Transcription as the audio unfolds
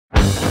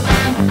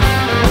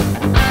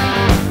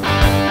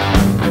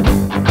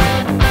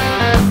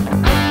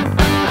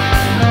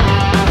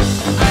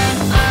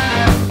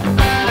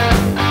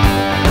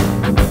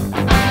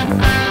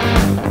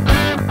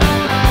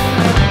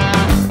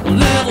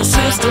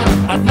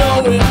I know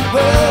it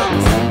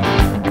hurts.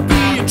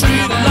 Being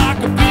treated like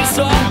a piece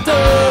of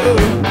dirt.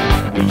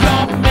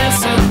 You're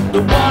missing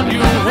the one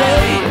you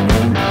hate.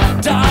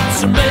 Time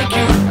to make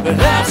you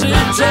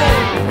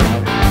hesitate.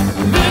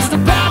 Miss the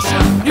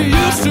passion you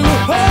used to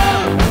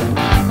hold.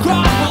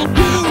 Crumbled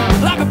you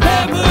like a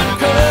paper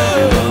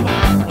cup.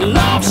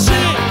 Love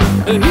sick,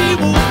 he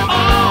moved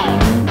on,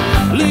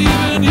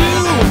 leaving you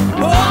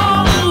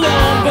all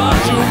alone. But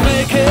you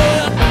make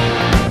it.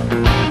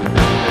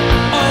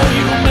 Oh,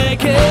 you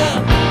make it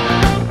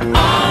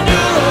on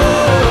your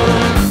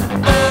own.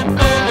 Oh,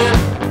 oh,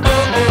 oh,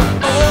 oh,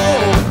 oh,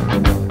 oh.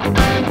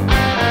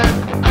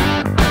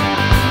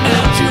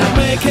 And you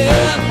make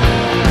it.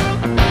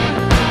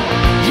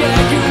 Yeah,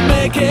 you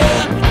make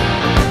it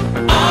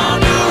on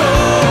your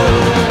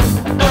own.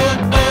 Oh,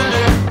 oh,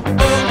 oh,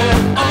 oh,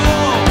 oh,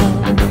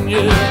 oh.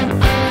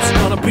 Yeah, it's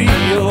gonna be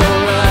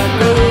alright,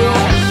 girl.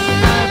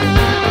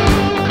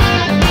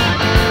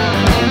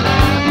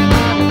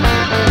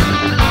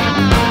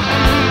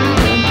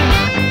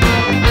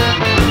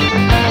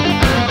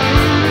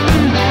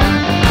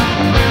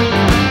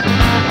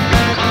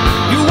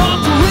 You want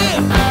to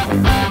rip,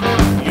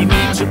 you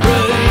need to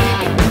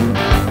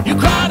break. You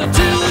cried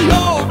until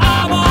your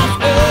eyeballs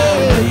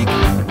ache.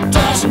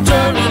 Toss and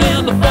turning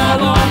in the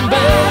fall-on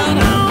bed.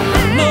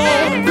 No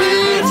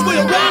peace for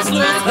your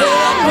restless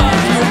head. But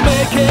you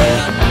make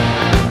it.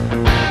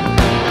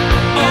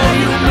 Oh,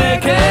 you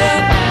make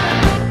it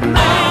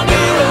on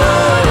your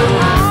own.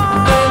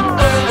 Oh,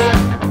 oh,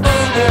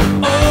 oh,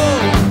 oh, oh.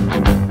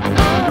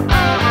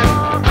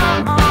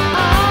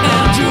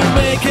 And you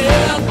make it.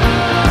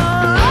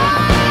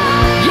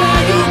 Yeah,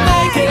 you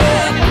make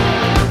it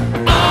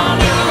on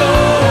your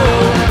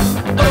own.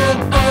 Oh,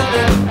 oh,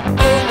 oh,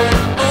 oh,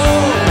 oh,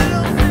 oh.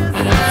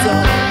 And it's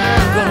all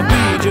gonna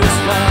be just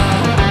fine.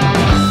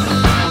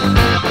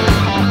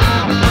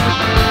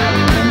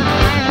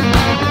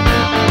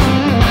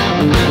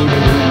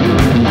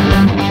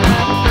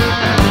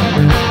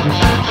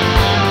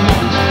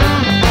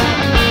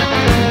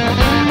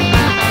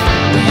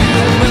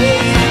 You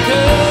make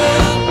it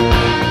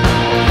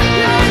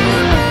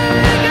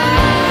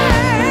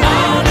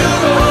on your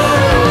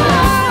own.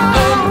 Oh,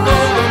 oh,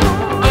 oh,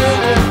 oh,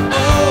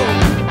 oh.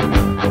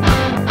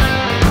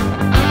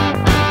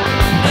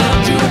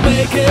 And you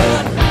make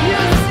it.